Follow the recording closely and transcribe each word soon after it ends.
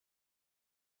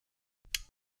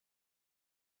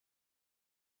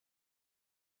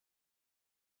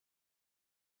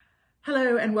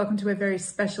Hello and welcome to a very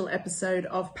special episode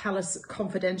of Palace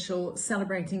Confidential,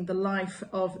 celebrating the life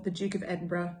of the Duke of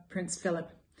Edinburgh, Prince Philip.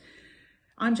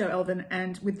 I'm Jo Elvin,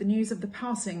 and with the news of the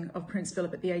passing of Prince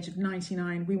Philip at the age of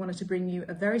 99, we wanted to bring you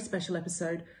a very special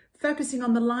episode focusing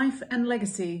on the life and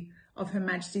legacy of Her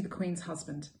Majesty the Queen's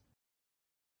husband.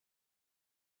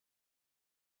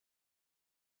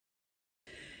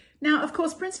 Now, of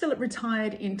course, Prince Philip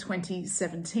retired in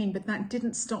 2017, but that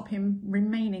didn't stop him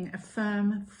remaining a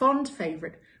firm, fond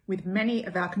favourite with many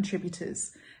of our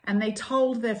contributors. And they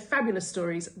told their fabulous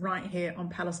stories right here on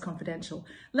Palace Confidential.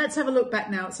 Let's have a look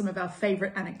back now at some of our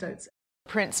favourite anecdotes.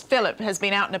 Prince Philip has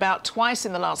been out and about twice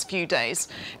in the last few days.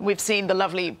 We've seen the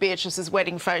lovely Beatrice's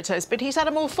wedding photos, but he's had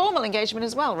a more formal engagement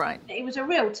as well, right? It was a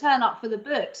real turn-up for the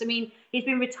books. I mean, he's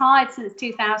been retired since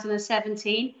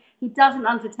 2017. He doesn't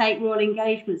undertake royal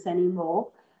engagements anymore.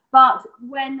 But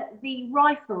when the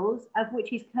Rifles, of which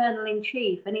he's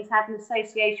Colonel-in-Chief, and he's had an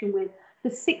association with for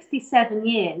 67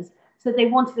 years, so they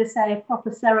wanted to say a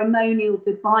proper ceremonial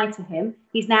goodbye to him.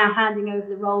 He's now handing over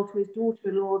the role to his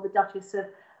daughter-in-law, the Duchess of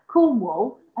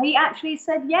Cornwall. He actually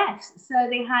said yes. So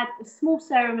they had a small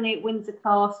ceremony at Windsor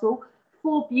Castle.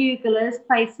 4 buglers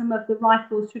played some of the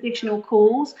Rifles' traditional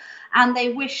calls, and they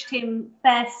wished him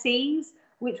fair seas,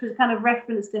 which was kind of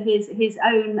reference to his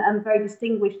own very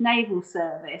distinguished naval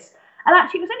service. And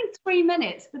actually, it was only 3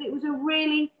 minutes, but it was a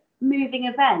really moving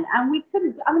event. And we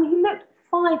couldn't, I mean, he looked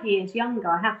 5 years younger,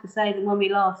 I have to say, than when we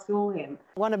last saw him.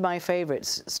 One of my favourite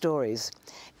stories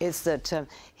is that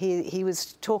he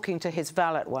was talking to his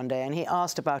valet one day, and he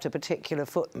asked about a particular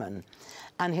footman.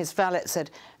 And his valet said,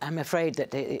 I'm afraid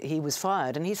that he was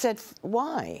fired. And he said,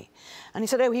 why? And he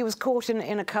said, oh, he was caught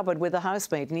in a cupboard with a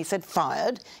housemaid. And he said,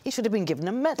 fired? He should have been given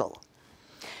a medal.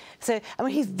 So, I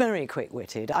mean, he's very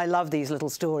quick-witted. I love these little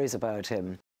stories about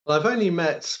him. Well, I've only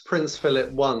met Prince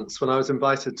Philip once when I was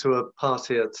invited to a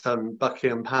party at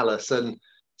Buckingham Palace. And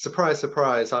surprise,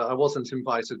 surprise, I wasn't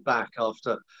invited back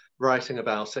after writing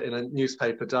about it in a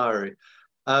newspaper diary.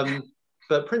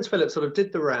 But Prince Philip sort of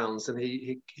did the rounds, and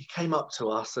he came up to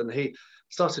us and he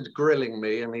started grilling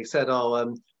me, and he said,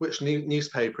 oh, which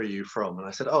newspaper are you from? And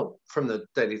I said, oh, from the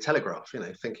Daily Telegraph, you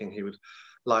know, thinking he would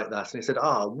like that. And he said,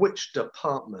 which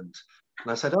department?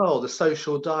 And I said, oh, the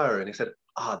Social Diary. And he said,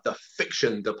 the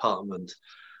fiction department.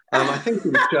 I think he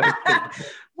was joking.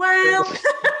 Well...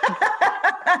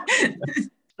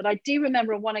 But I do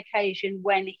remember on one occasion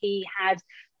when he had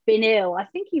been ill. I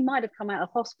think he might have come out of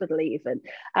hospital even,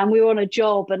 and we were on a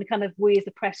job, and kind of we as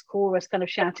the press chorus kind of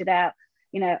shouted out,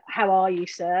 you know, how are you,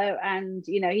 sir? And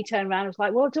you know, he turned around and was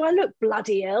like, well, do I look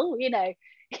bloody ill? You know,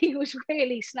 he was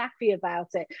really snappy about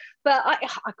it. But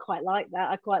I quite like that.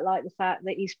 I quite like the fact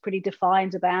that he's pretty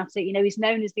defiant about it. You know, he's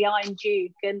known as the Iron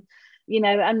Duke, and you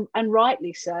know, and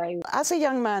rightly so. As a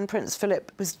young man, Prince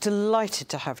Philip was delighted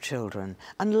to have children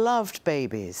and loved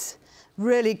babies.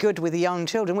 Really good with young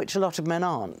children, which a lot of men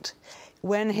aren't.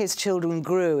 When his children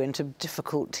grew into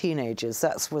difficult teenagers,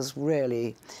 that was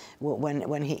really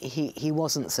when he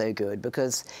wasn't so good,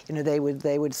 because you know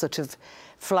they would sort of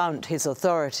flaunt his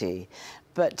authority.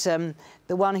 But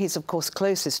the one he's of course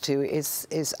closest to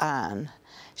is Anne.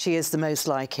 She is the most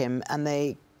like him, and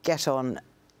they get on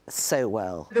so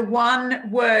well. The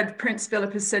one word Prince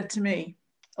Philip has said to me.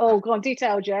 Oh, go on, do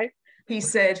tell, Jo. He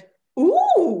said,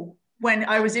 ooh, when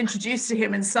I was introduced to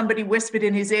him and somebody whispered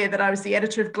in his ear that I was the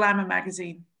editor of Glamour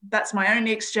magazine. That's my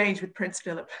only exchange with Prince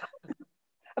Philip.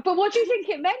 But what do you think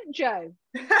it meant, Jo?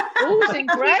 All was in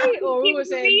great, or all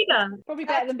was in probably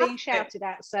better than being shouted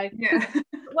at. So yeah.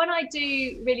 One I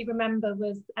do really remember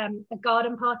was a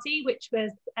garden party, which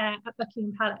was at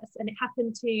Buckingham Palace, and it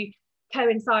happened to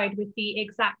coincide with the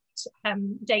exact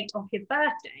date of his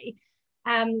birthday.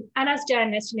 And as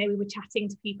journalists, you know, we were chatting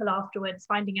to people afterwards,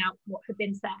 finding out what had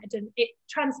been said, and it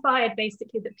transpired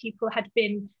basically that people had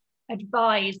been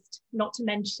advised not to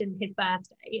mention his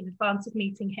birthday in advance of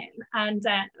meeting him. And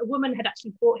a woman had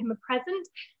actually bought him a present,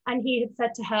 and he had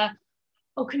said to her,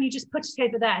 oh, can you just put it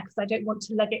over there, because I don't want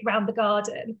to lug it round the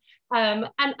garden. And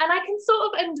I can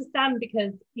sort of understand,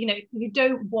 because, you know, you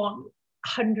don't want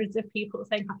hundreds of people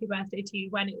saying happy birthday to you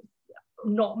when it's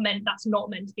that's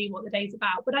not meant to be what the day's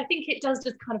about. But I think it does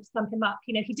just kind of sum him up.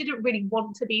 You know, he didn't really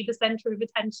want to be the centre of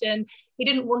attention. He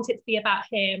didn't want it to be about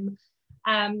him.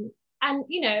 And,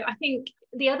 you know, I think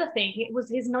the other thing, it was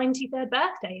his 93rd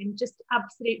birthday, and just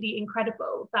absolutely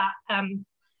incredible that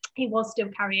he was still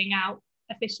carrying out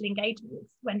official engagements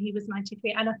when he was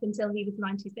 93 and up until he was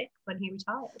 96 when he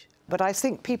retired. But I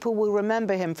think people will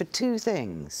remember him for 2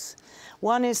 things.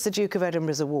 One is the Duke of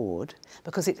Edinburgh's award,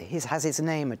 because it has his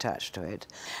name attached to it.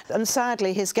 And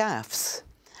sadly, his gaffes.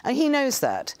 And he knows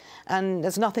that, and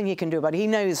there's nothing he can do about it. He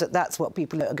knows that that's what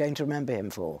people are going to remember him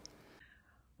for.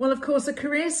 Well, of course, a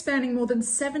career spanning more than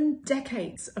 7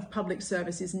 decades of public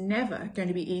service is never going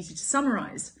to be easy to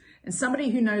summarise. And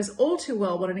somebody who knows all too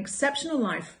well what an exceptional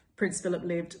life Prince Philip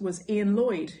lived was Ian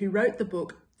Lloyd, who wrote the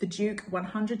book The Duke,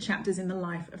 100 Chapters in the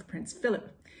Life of Prince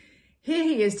Philip. Here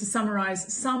he is to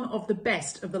summarise some of the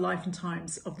best of the life and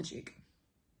times of the Duke.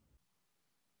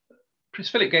 Prince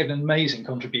Philip gave an amazing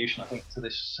contribution, I think, to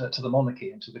this, to the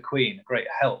monarchy and to the Queen, a great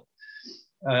help.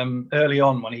 Early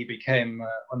on, when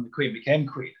the Queen became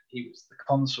Queen, he was the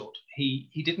consort. He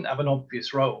didn't have an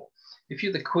obvious role. If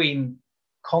you're the Queen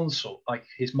consort, like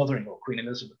his mother-in-law, Queen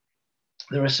Elizabeth,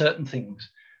 there are certain things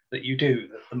that you do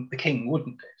that the King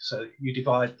wouldn't do. So you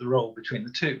divide the role between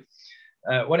the two.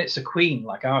 When it's a Queen,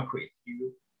 like our Queen,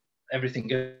 everything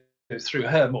goes through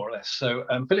her, more or less. So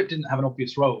Philip didn't have an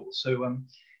obvious role. So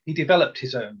he developed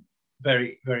his own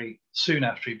very, very soon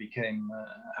after he became,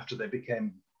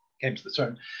 came to the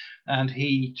throne, and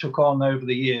he took on over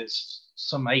the years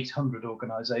some 800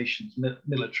 organisations,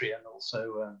 military and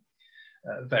also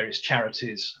various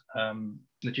charities,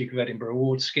 the Duke of Edinburgh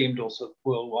Award Scheme, also the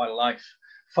World Wildlife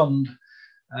Fund,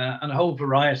 and a whole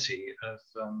variety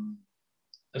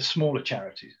of smaller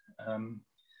charities,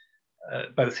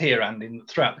 both here and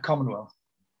throughout the Commonwealth.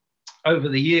 Over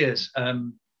the years,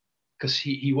 because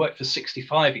he worked for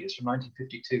 65 years, from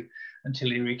 1952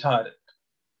 until he retired at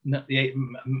the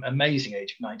amazing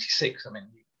age of 96. I mean,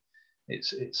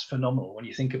 it's phenomenal when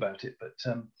you think about it.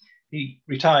 But he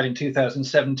retired in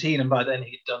 2017, and by then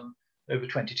he'd done over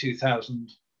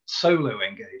 22,000 solo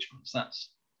engagements. That's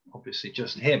obviously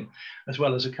just him, as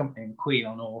well as accompanying Queen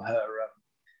on all her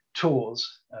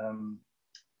tours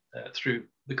through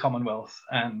the Commonwealth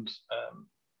and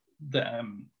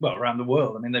around the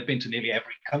world. I mean, they've been to nearly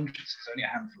every country. So there's only a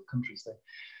handful of countries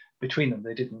between them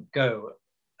they didn't go.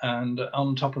 And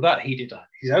on top of that, he did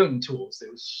his own tours.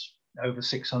 There was over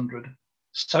 600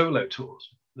 solo tours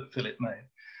that Philip made.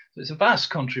 So it's a vast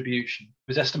contribution.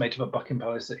 It was estimated by Buckingham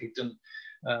Palace that he'd done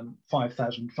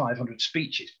 5,500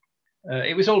 speeches.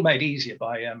 It was all made easier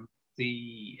by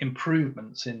the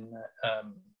improvements in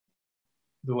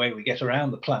the way we get around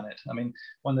the planet. I mean,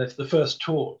 when the first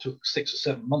tour took 6 or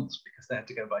 7 months because they had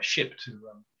to go by ship to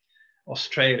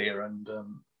Australia and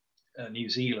New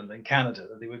Zealand and Canada.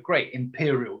 They were great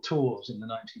imperial tours in the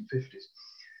 1950s.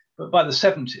 But by the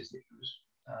 70s,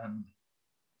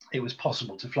 it was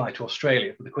possible to fly to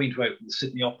Australia for the Queen to open the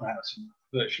Sydney Opera House in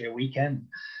virtually a weekend.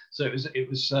 So it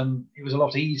was a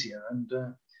lot easier. And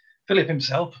Philip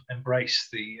himself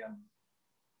embraced the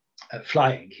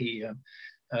flying. He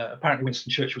apparently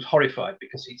Winston Churchill was horrified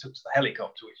because he took to the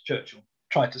helicopter, which Churchill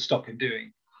tried to stop him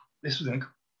doing. This was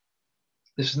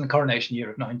in the coronation year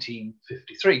of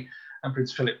 1953, and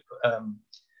Prince Philip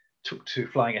took to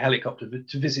flying a helicopter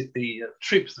to visit the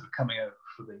troops that were coming over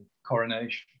for the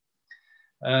coronation.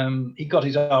 He got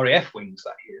his RAF wings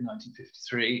that year,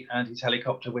 1953, and his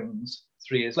helicopter wings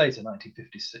 3 years later,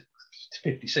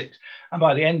 1956. And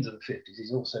by the end of the 50s,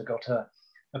 he's also got a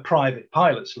private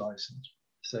pilot's license.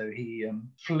 So he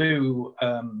flew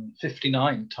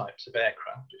 59 types of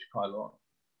aircraft, which is quite a lot,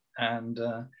 and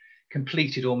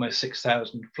completed almost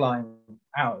 6,000 flying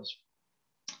hours.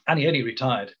 And he only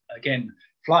retired, again,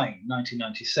 flying in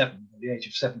 1997 at the age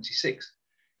of 76.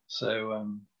 So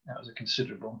that was a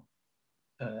considerable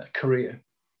career.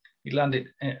 He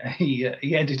ended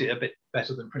it a bit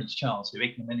better than Prince Charles, who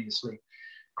ignominiously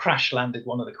crash landed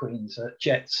one of the Queen's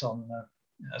jets on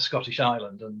a Scottish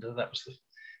island, and that was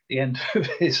the end of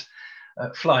his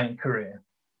flying career.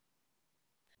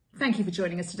 Thank you for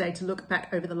joining us today to look back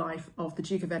over the life of the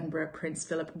Duke of Edinburgh, Prince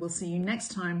Philip. We'll see you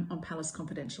next time on Palace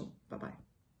Confidential. Bye-bye.